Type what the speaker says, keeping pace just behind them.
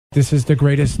This is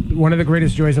one of the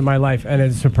greatest joys of my life, and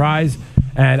it's a surprise.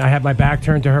 And I have my back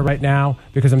turned to her right now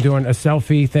because I'm doing a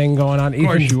selfie thing going on. Of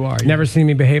course you are. Never seen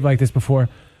me behave like this before.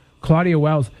 Claudia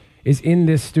Wells is in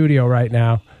this studio right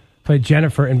now. Played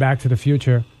Jennifer in Back to the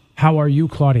Future. How are you,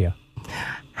 Claudia?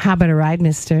 How about a ride,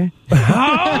 mister? Easy.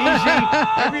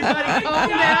 Everybody calm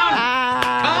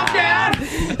down. Calm down.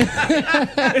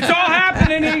 It's all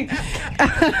happening.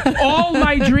 All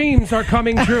my dreams are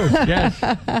coming true. Yes.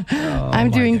 I'm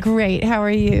doing great. How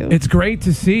are you? It's great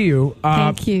to see you.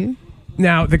 Thank you.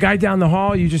 Now, the guy down the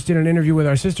hall, you just did an interview with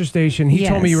our sister station. He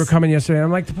told me you were coming yesterday.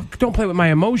 I'm like, don't play with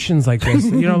my emotions like this.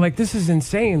 You know, like, this is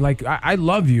insane. Like, I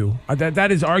love you.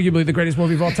 That is arguably the greatest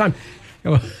movie of all time.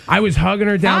 I was hugging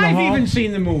her down the hall. I've even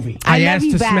seen the movie. I asked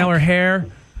to smell her hair.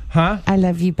 Huh? I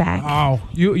love you back. Oh,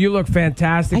 you look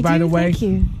fantastic, by the way. Thank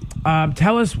you.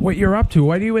 Tell us what you're up to.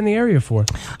 What are you in the area for?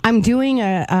 I'm doing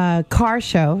a car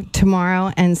show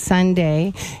tomorrow and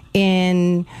Sunday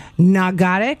in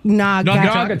Naugatuck.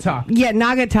 Yeah,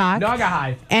 Naugatuck.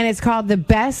 Naugatuck. And it's called the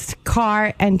Best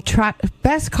Car,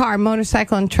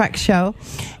 Motorcycle, and Truck Show.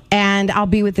 And I'll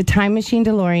be with the Time Machine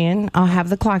DeLorean. I'll have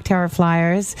the Clock Tower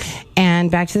flyers and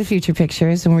Back to the Future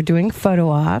pictures. And we're doing photo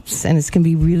ops. And it's going to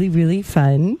be really, really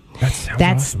fun. That's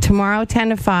awesome. Tomorrow, 10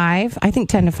 to 5. I think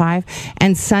 10 to 5.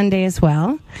 And Sunday as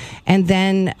well. And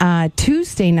then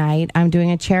Tuesday night, I'm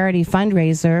doing a charity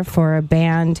fundraiser for a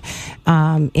band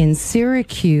in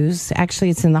Syracuse. Actually,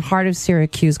 it's in the heart of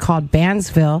Syracuse called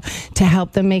Bandsville to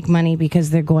help them make money because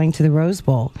they're going to the Rose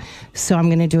Bowl. So I'm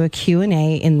going to do a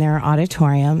Q&A in their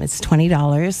auditorium. It's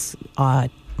 $20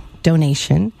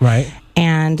 donation. Right.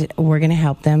 And we're going to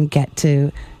help them get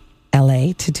to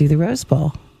L.A. to do the Rose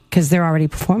Bowl because they're already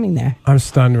performing there. I'm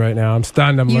stunned right now. I'm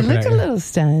stunned. You look a little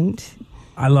stunned.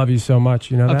 I love you so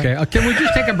much. You know that? Okay. Can we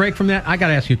just take a break from that? I got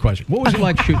to ask you a question. What was it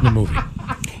like shooting the movie?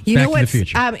 You know Back to the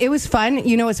Future. It was fun.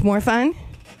 You know what's more fun?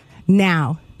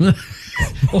 Now.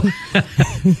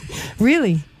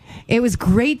 Really. It was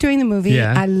great during the movie.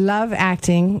 Yeah. I love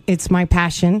acting. It's my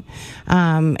passion.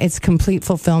 It's complete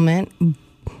fulfillment.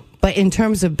 But in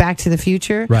terms of Back to the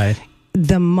Future, right,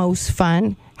 the most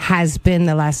fun has been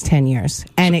the last 10 years.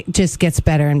 And it just gets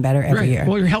better and better every year.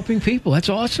 Well, you're helping people. That's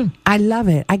awesome. I love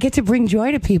it. I get to bring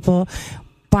joy to people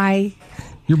by...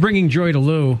 You're bringing joy to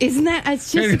Lou. Isn't that,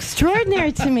 it's just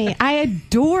extraordinary to me. I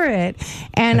adore it.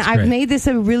 And That's I've great. made this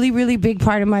a really, really big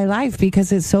part of my life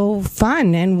because it's so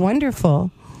fun and wonderful.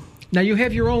 Now, you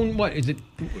have your own, what is it?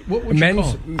 What would you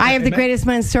call it? I have the greatest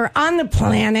men's store on the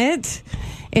planet.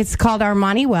 It's called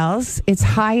Armani Wells. It's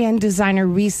high-end designer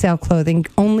resale clothing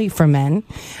only for men.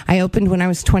 I opened when I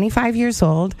was 25 years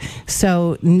old.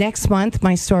 So next month,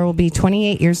 my store will be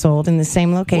 28 years old in the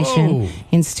same location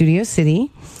in Studio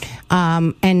City.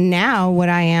 And now what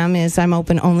I am is I'm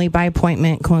open only by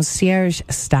appointment, concierge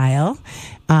style.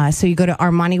 So you go to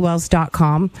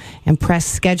ArmaniWells.com and press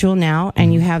schedule now,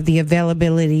 and you have the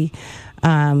availability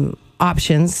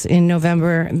options. In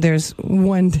November, there's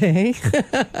one day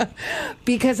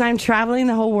because I'm traveling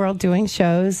the whole world doing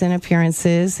shows and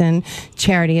appearances and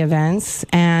charity events.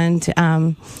 And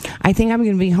I think I'm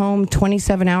going to be home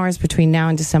 27 hours between now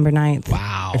and December 9th.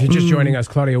 Wow. If you're just joining us,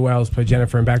 Claudia Wells played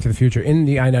Jennifer in Back to the Future in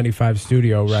the I-95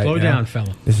 studio right now. Slow down,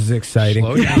 fella. This is exciting.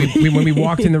 Slow down. When we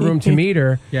walked in the room to meet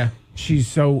her, she's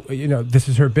so, this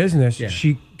is her business. Yeah.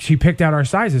 She picked out our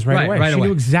sizes right away. She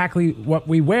knew exactly what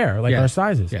we wear, our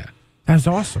sizes. Yeah. That's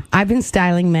awesome. I've been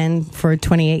styling men for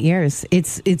 28 years.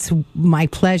 It's my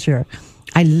pleasure.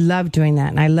 I love doing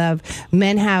that. And I love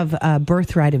men have a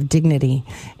birthright of dignity,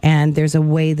 and there's a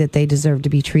way that they deserve to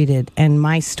be treated. And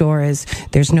my store is,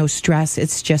 there's no stress.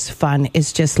 It's just fun.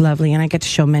 It's just lovely. And I get to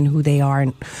show men who they are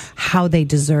and how they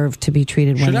deserve to be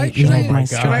treated when they leave my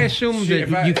store. Should I assume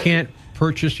that you can't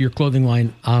purchase your clothing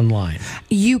line online?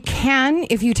 You can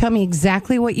if you tell me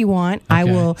exactly what you want. Okay. I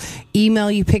will email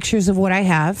you pictures of what I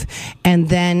have, and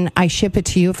then I ship it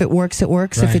to you. If it works, it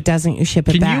works. Right. If it doesn't, you ship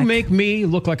it back. Can you make me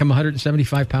look like I'm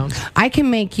 175 pounds? I can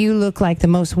make you look like the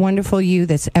most wonderful you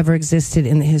that's ever existed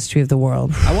in the history of the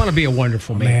world. I want to be a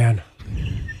wonderful man.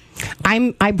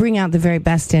 I bring out the very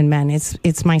best in men.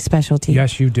 It's my specialty.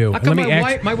 Yes, you do. How come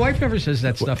my wife never says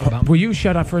that stuff about me? Will you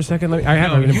shut up for a second? I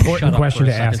have an important question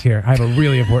to ask here. I have a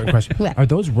really important question. Are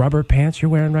those rubber pants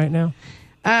you're wearing right now?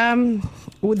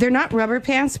 They're not rubber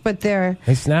pants, but they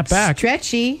snap back.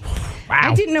 Stretchy. Wow.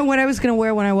 I didn't know what I was going to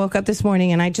wear when I woke up this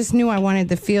morning, and I just knew I wanted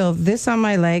the feel of this on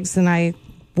my legs, and I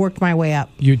worked my way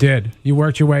up. You did. You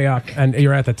worked your way up, and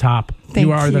you're at the top.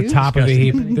 You are the top of the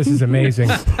heap. This is amazing.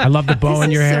 I love the bow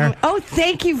in your hair.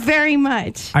 Thank you very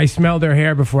much. I smelled her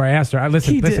hair before I asked her.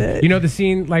 Listen. You know the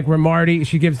scene like where Marty,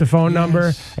 she gives the phone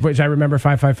number, which I remember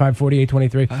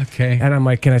 555-4823. Okay. And I'm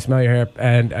like, can I smell your hair?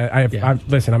 And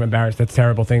listen, I'm embarrassed. That's a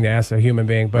terrible thing to ask a human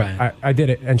being, but I did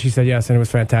it, and she said yes, and it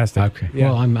was fantastic. Okay.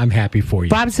 Yeah. Well, I'm happy for you.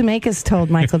 Bob Zemeckis told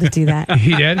Michael to do that.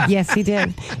 He did? Yes, he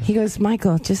did. He goes,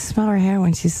 Michael, just smell her hair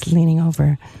when she's leaning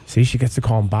over. See, she gets to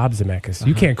call him Bob Zemeckis.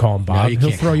 You can't call him Bob. No,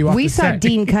 he'll throw you off. We saw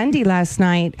Dean Cundy last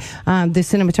night, the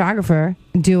cinematographer,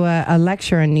 do a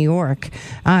lecture in New York,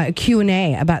 a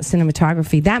Q&A about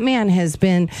cinematography. That man has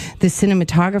been the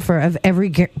cinematographer of every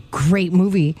great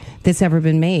movie that's ever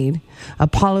been made.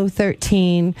 Apollo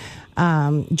 13,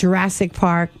 Jurassic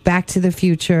Park, Back to the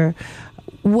Future.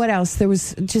 What else? There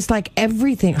was just like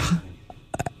everything.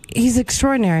 He's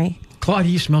extraordinary.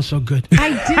 Claudia, you smell so good. I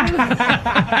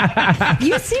do.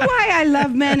 You see why I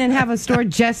love men and have a store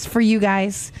just for you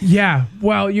guys? Yeah.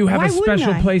 Well, you have a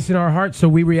special place in our heart, so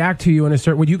we react to you in a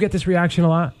certain... Would you get this reaction a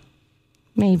lot?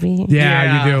 Maybe.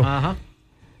 Yeah, you do. Uh-huh.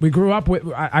 We grew up with...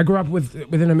 I grew up with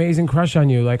an amazing crush on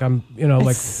you. Like, I'm,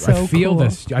 so I feel cool.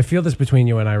 this. I feel this between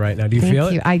you and I right now. Do you feel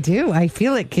it? I do. I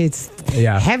feel it. It's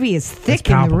heavy. It's thick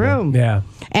in the room. Yeah.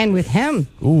 And with him.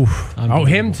 Oof. Oh,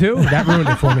 him too? That ruined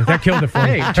it for me. That killed it for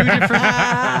me. Hey, two different...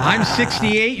 I'm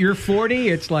 68, you're 40.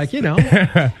 It's like, two different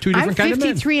kind of men. I'm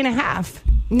 53 and a half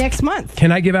next month.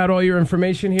 Can I give out all your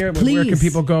information here? Please. Where can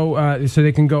people go so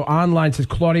they can go online? It says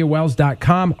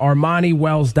ClaudiaWells.com,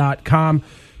 ArmaniWells.com.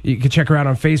 You can check her out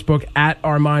on Facebook at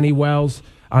Armani Wells,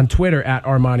 on Twitter at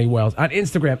Armani Wells, on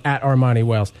Instagram at Armani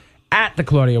Wells, at the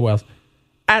Claudia Wells,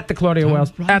 at the Claudia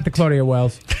Wells, at the Claudia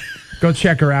Wells. Go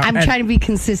check her out. I'm trying to be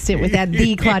consistent with that.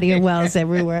 The Claudia Wells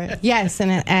everywhere. Yes,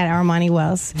 and at Armani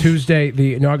Wells. Tuesday,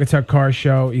 the Naugatuck Car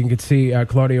Show. You can see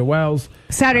Claudia Wells.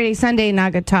 Saturday, Sunday,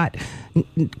 Naugatuck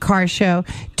Car Show.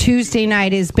 Tuesday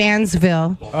night is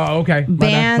Bandsville. Oh, okay.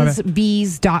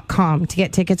 Bandsbees.com to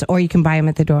get tickets, or you can buy them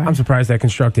at the door. I'm surprised I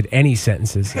constructed any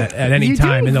sentences at any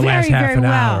time in the last half an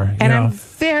hour. And I'm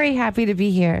very happy to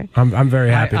be here. I'm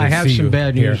very happy to see you. I have some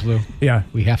bad news, Lou. Yeah.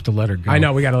 We have to let her go. I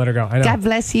know. We got to let her go. I know. God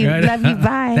bless you. Love you.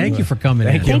 Bye. Thank you for coming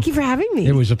in. Thank you for having me.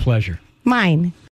 It was a pleasure. Mine.